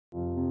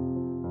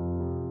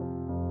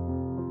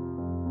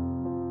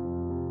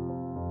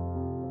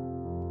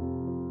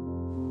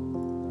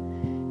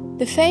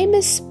The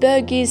famous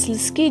Bergisel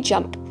Ski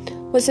Jump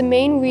was the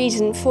main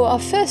reason for our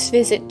first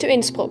visit to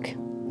Innsbruck.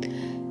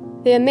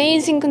 The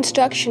amazing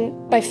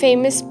construction by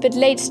famous but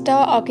late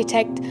star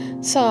architect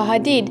Zaha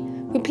Hadid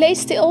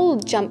replaced the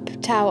old jump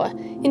tower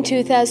in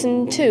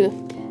 2002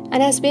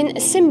 and has been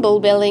a symbol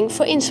building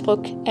for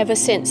Innsbruck ever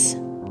since.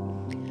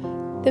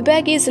 The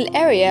Bergisel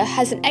area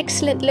has an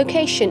excellent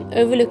location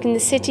overlooking the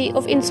city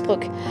of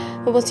Innsbruck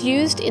and was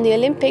used in the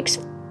Olympics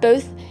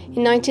both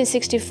in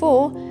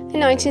 1964 and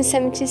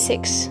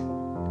 1976.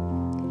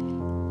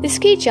 The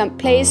ski jump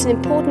plays an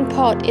important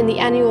part in the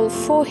annual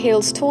Four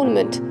Hills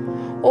tournament,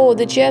 or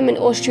the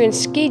German-Austrian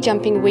Ski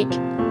Jumping Week,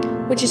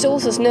 which is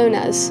also known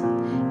as,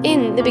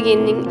 in the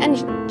beginning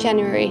and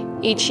January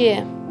each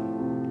year.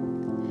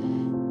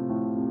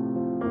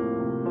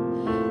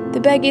 The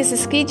Bergisel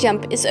Ski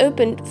Jump is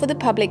open for the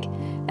public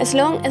as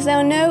long as there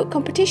are no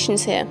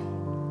competitions here.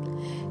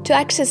 To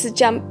access the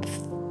jump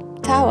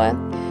tower,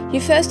 you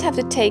first have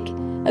to take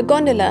a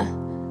gondola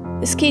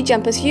the ski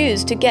jumpers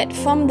use to get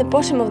from the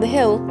bottom of the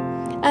hill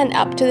and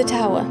up to the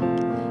tower.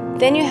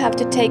 Then you have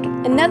to take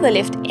another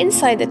lift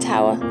inside the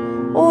tower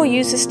or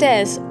use the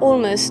stairs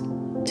almost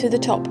to the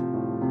top.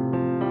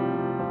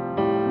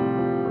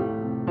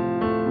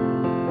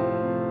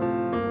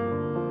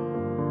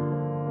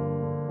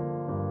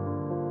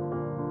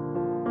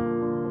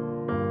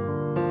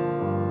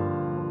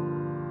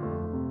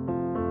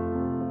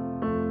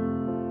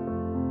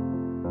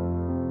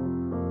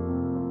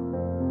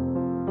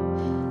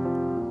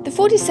 The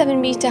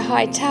 47-meter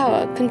high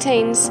tower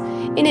contains,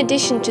 in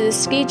addition to the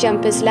ski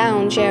jumpers'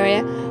 lounge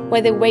area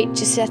where they wait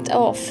to set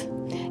off,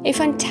 a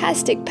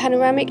fantastic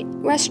panoramic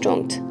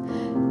restaurant.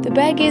 The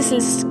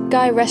Bergisel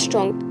Sky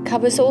Restaurant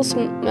covers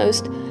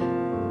almost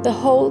the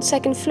whole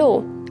second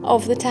floor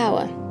of the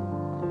tower.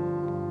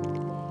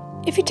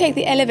 If you take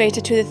the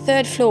elevator to the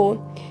third floor,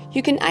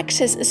 you can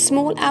access a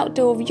small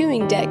outdoor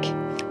viewing deck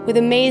with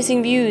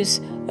amazing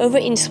views over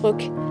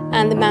Innsbruck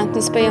and the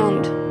mountains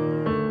beyond.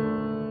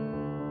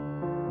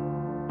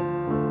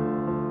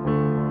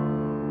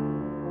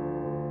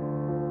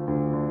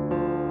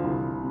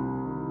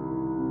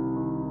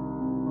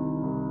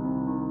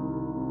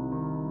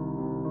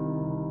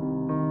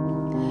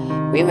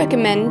 We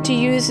recommend to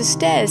use the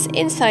stairs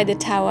inside the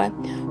tower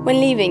when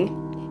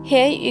leaving.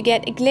 Here you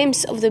get a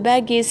glimpse of the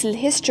Bergisel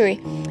history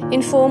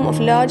in form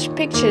of large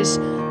pictures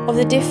of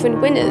the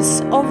different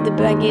winners of the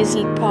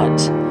Bergisel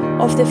part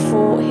of the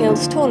Four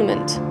Hills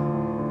tournament.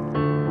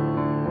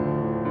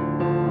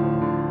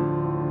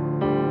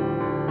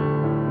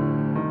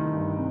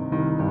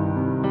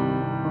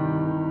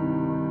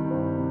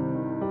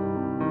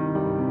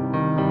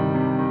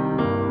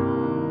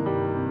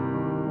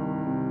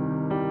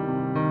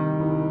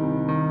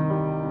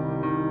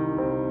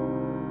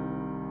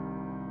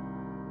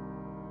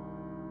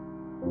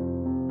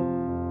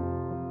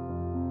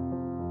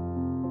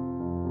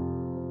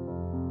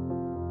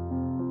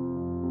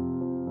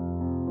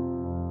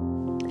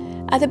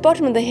 At the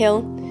bottom of the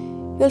hill,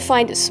 you'll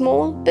find a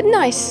small but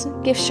nice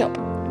gift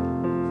shop.